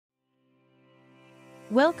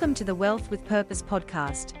Welcome to the Wealth with Purpose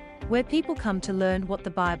podcast, where people come to learn what the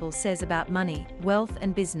Bible says about money, wealth,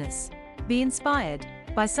 and business. Be inspired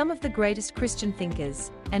by some of the greatest Christian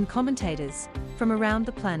thinkers and commentators from around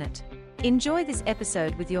the planet. Enjoy this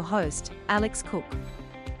episode with your host, Alex Cook.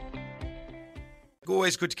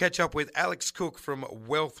 Always good to catch up with Alex Cook from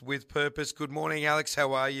Wealth with Purpose. Good morning, Alex.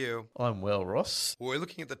 How are you? I'm well, Ross. We're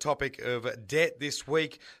looking at the topic of debt this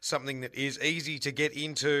week, something that is easy to get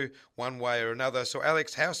into one way or another. So,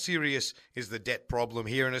 Alex, how serious is the debt problem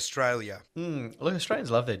here in Australia? Look,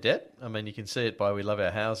 Australians love their debt. I mean, you can see it by we love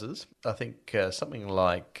our houses. I think something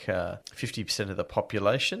like 50% of the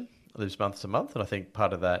population lives month to month, and I think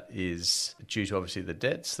part of that is due to obviously the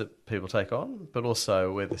debts that people take on, but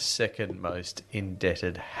also we're the second most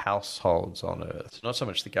indebted households on earth. Not so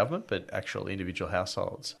much the government, but actual individual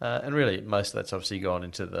households. And really, most of that's obviously gone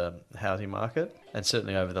into the housing market. And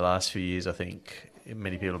certainly over the last few years, I think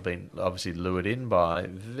many people have been obviously lured in by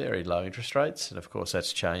very low interest rates, and of course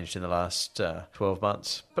that's changed in the last 12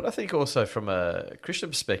 months. But I think also from a Christian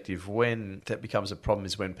perspective, when that becomes a problem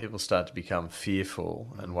is when people start to become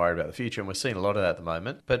fearful and worried about the future, and we're seeing a lot of that at the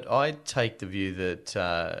moment. But I take the view that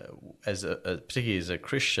particularly as a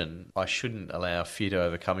Christian, I shouldn't allow fear to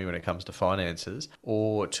overcome me when it comes to finances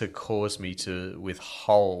or to cause me to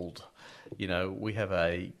withhold. You know, we have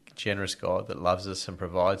a generous God that loves us and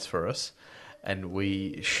provides for us. And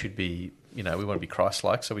we should be, we want to be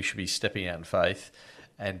Christ-like, so we should be stepping out in faith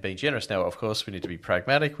and being generous. Now, of course, we need to be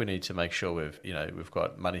pragmatic. We need to make sure we've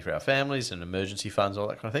got money for our families and emergency funds, all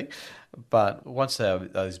that kind of thing. But once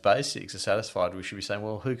those basics are satisfied, we should be saying,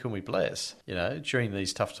 well, who can we bless? During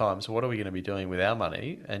these tough times, what are we going to be doing with our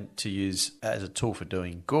money and to use as a tool for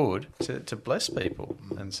doing good to bless people?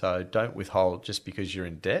 And so don't withhold just because you're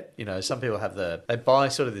in debt. Some people they buy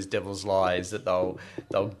sort of this devil's lies that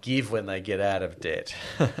they'll give when they get out of debt.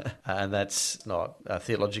 And that's not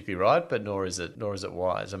theologically right, but nor is it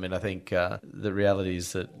wise. I mean, I think the reality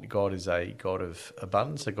is that God is a God of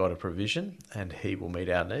abundance, a God of provision, and He will meet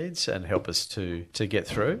our needs and help us to get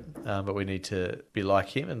through. But we need to be like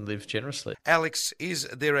Him and live generously. Alex, is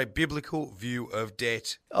there a biblical view of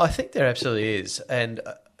debt? I think there absolutely is. And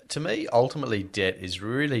to me, ultimately, debt is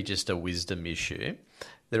really just a wisdom issue.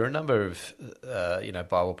 There are a number of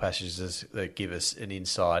Bible passages that give us an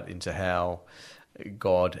insight into how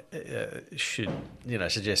God should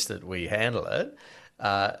suggest that we handle it.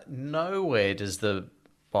 Nowhere does the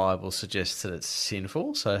Bible suggest that it's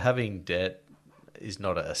sinful. So having debt is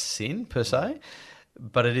not a sin per se,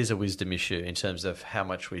 but it is a wisdom issue in terms of how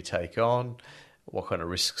much we take on, what kind of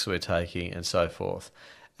risks we're taking, and so forth.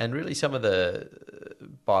 And really some of the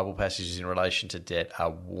Bible passages in relation to debt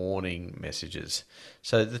are warning messages.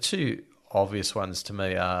 So the two obvious ones to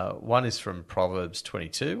me are, one is from Proverbs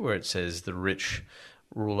 22, where it says, the rich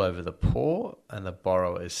rule over the poor and the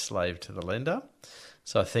borrower is slave to the lender.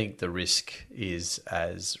 So I think the risk is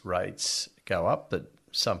as rates go up that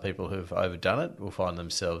some people who've overdone it will find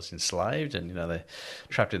themselves enslaved and, they're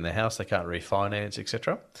trapped in their house, they can't refinance,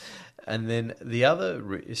 etc. And then the other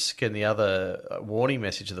risk and the other warning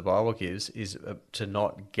message that the Bible gives is to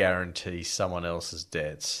not guarantee someone else's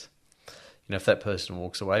debts. If that person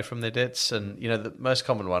walks away from their debts, and, the most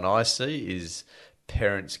common one I see is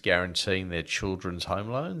parents guaranteeing their children's home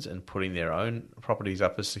loans and putting their own properties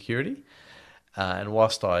up as security. And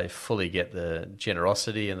whilst I fully get the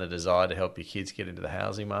generosity and the desire to help your kids get into the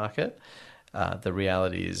housing market, the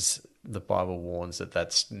reality is the Bible warns that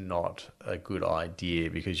that's not a good idea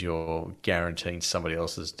because you're guaranteeing somebody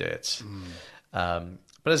else's debts. But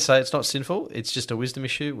as I say, it's not sinful. It's just a wisdom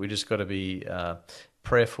issue. We just got to be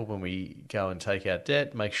prayerful when we go and take out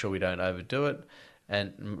debt, make sure we don't overdo it,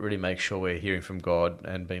 and really make sure we're hearing from God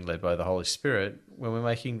and being led by the Holy Spirit when we're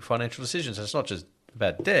making financial decisions. And it's not just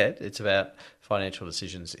about debt, it's about financial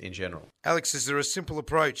decisions in general. Alex, is there a simple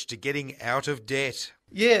approach to getting out of debt?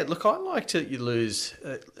 Yeah, look, I like to use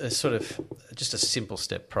a sort of just a simple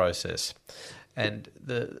step process. And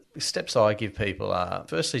the steps I give people are,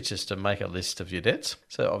 firstly, just to make a list of your debts.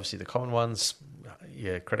 So obviously the common ones,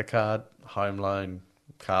 your credit card, home loan,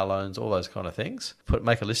 car loans, all those kind of things.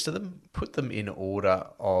 Make a list of them, put them in order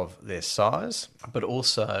of their size, but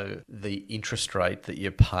also the interest rate that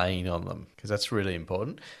you're paying on them, because that's really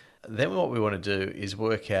important. Then what we want to do is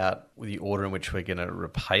work out the order in which we're going to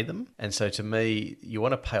repay them. And so to me, you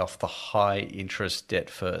want to pay off the high interest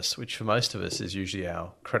debt first, which for most of us is usually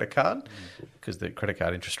our credit card, because the credit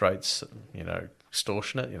card interest rates,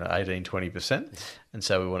 extortionate, 18, 20%. And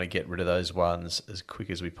so we want to get rid of those ones as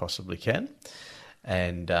quick as we possibly can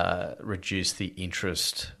and reduce the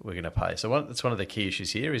interest we're going to pay. So that's one of the key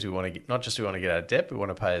issues here is we want to get, not just we want to get our debt, we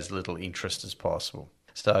want to pay as little interest as possible.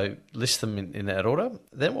 So list them in that order.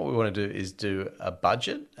 Then what we want to do is do a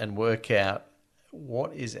budget and work out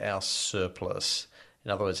what is our surplus.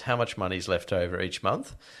 In other words, how much money is left over each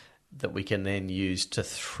month that we can then use to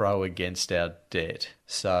throw against our debt.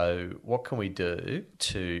 So what can we do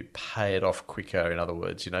to pay it off quicker? In other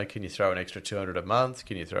words, can you throw an extra $200 a month?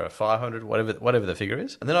 Can you throw a $500? Whatever the figure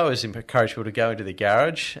is. And then I always encourage people to go into the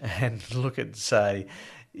garage and look and say,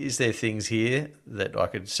 is there things here that I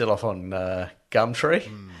could sell off on Gumtree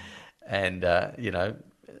and,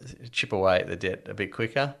 chip away at the debt a bit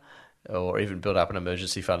quicker, or even build up an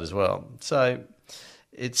emergency fund as well. So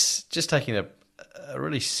it's just taking a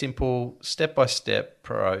really simple step-by-step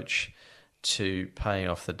approach to paying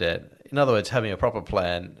off the debt. In other words, having a proper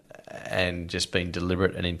plan and just being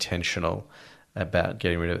deliberate and intentional about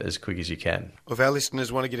getting rid of it as quick as you can. If our listeners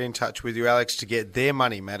want to get in touch with you, Alex, to get their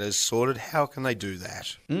money matters sorted, how can they do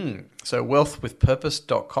that? So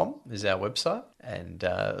wealthwithpurpose.com is our website, and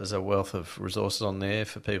there's a wealth of resources on there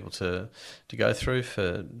for people to go through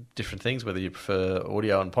for different things, whether you prefer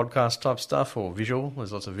audio and podcast type stuff or visual.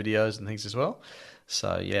 There's lots of videos and things as well.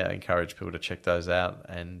 So, yeah, I encourage people to check those out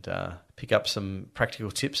and pick up some practical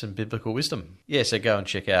tips and biblical wisdom. Yeah, so go and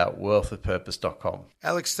check out wealthwithpurpose.com.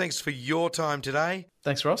 Alex, thanks for your time today.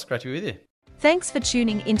 Thanks, Ross. Great to be with you. Thanks for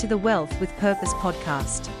tuning into the Wealth with Purpose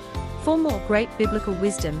podcast. For more great biblical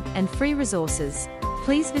wisdom and free resources,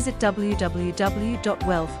 please visit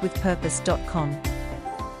www.wealthwithpurpose.com.